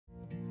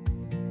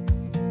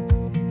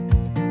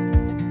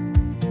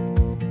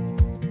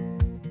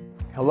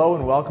Hello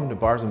and welcome to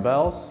Bars and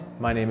Bells.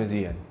 My name is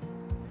Ian.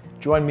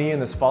 Join me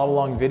in this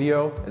follow-along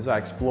video as I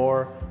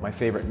explore my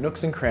favorite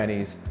nooks and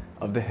crannies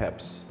of the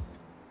hips.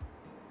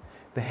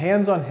 The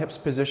hands on hips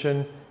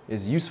position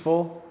is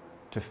useful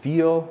to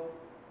feel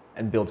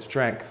and build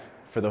strength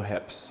for the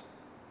hips.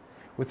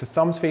 With the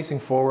thumbs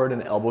facing forward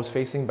and elbows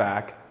facing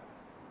back,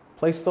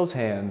 place those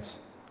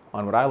hands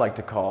on what I like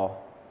to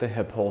call the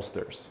hip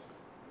holsters.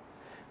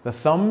 The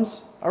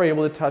thumbs are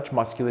able to touch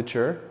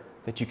musculature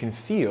that you can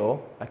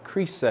feel a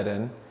crease set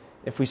in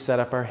if we set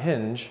up our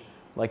hinge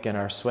like in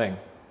our swing.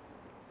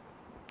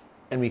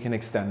 And we can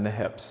extend the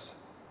hips.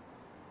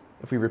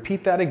 If we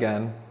repeat that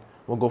again,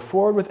 we'll go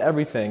forward with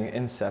everything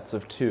in sets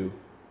of 2.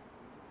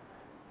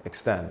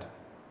 Extend.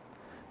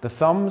 The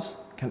thumbs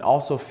can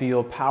also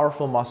feel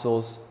powerful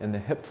muscles in the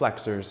hip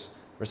flexors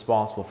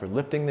responsible for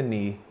lifting the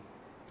knee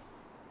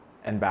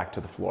and back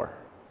to the floor.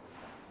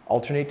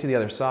 Alternate to the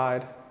other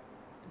side.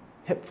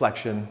 Hip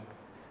flexion,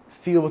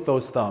 feel with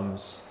those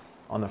thumbs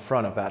on the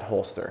front of that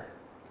holster.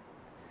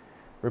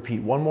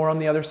 Repeat one more on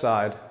the other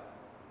side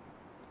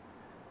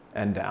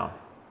and down.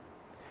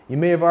 You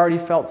may have already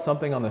felt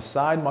something on the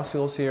side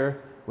muscles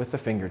here with the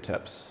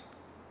fingertips.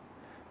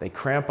 They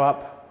cramp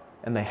up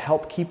and they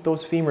help keep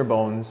those femur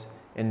bones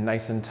in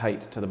nice and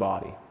tight to the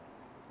body.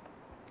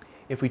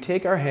 If we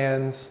take our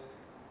hands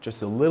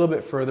just a little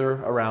bit further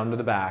around to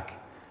the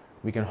back,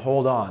 we can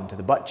hold on to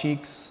the butt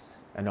cheeks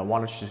and I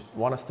want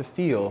us to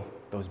feel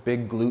those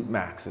big glute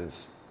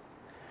maxes.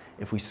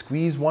 If we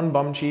squeeze one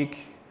bum cheek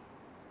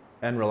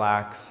and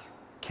relax,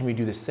 can we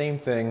do the same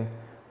thing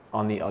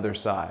on the other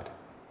side?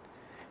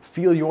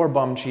 Feel your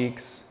bum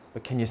cheeks,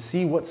 but can you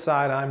see what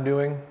side I'm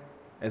doing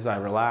as I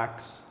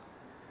relax?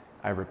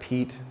 I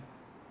repeat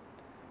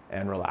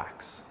and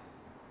relax.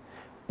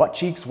 Butt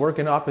cheeks work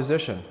in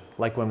opposition,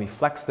 like when we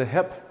flex the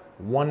hip,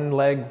 one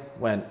leg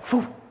went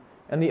whew,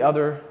 and the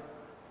other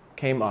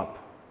came up.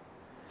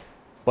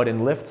 But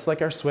in lifts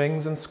like our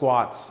swings and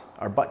squats,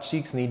 our butt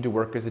cheeks need to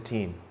work as a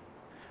team.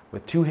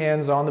 With 2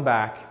 hands on the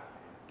back,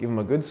 give them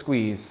a good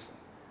squeeze,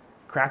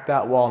 crack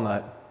that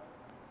walnut,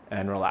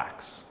 and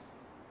relax.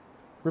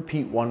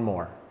 Repeat one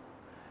more.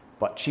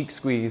 Butt cheek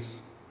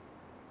squeeze,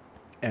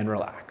 and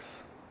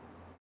relax.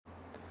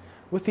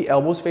 With the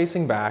elbows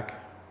facing back,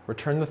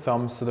 return the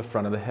thumbs to the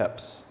front of the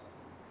hips.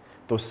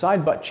 Those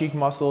side butt cheek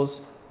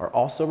muscles are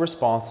also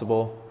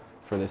responsible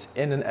for this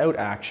in and out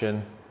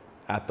action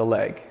at the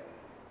leg.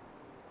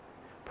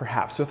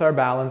 Perhaps with our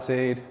balance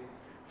aid,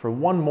 for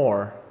one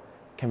more,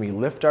 can we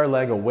lift our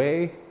leg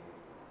away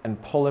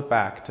and pull it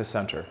back to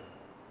center?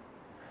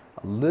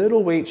 A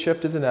little weight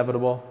shift is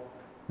inevitable.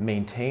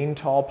 Maintain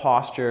tall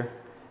posture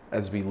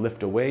as we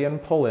lift away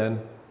and pull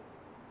in,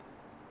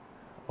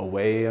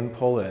 away and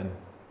pull in.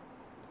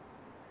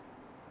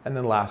 And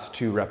then last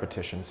 2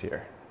 repetitions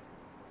here.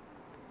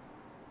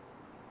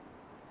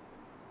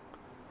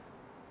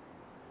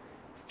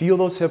 Feel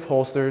those hip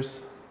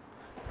holsters.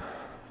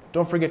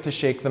 Don't forget to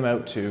shake them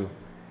out too,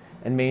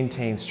 and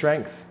maintain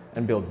strength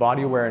and build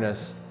body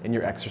awareness in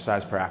your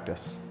exercise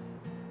practice.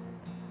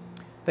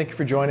 Thank you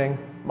for joining.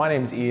 My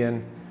name is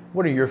Ian.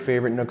 What are your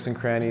favorite nooks and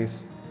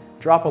crannies?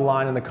 Drop a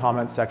line in the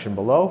comments section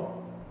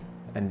below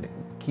and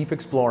keep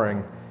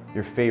exploring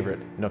your favorite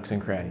nooks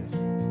and crannies.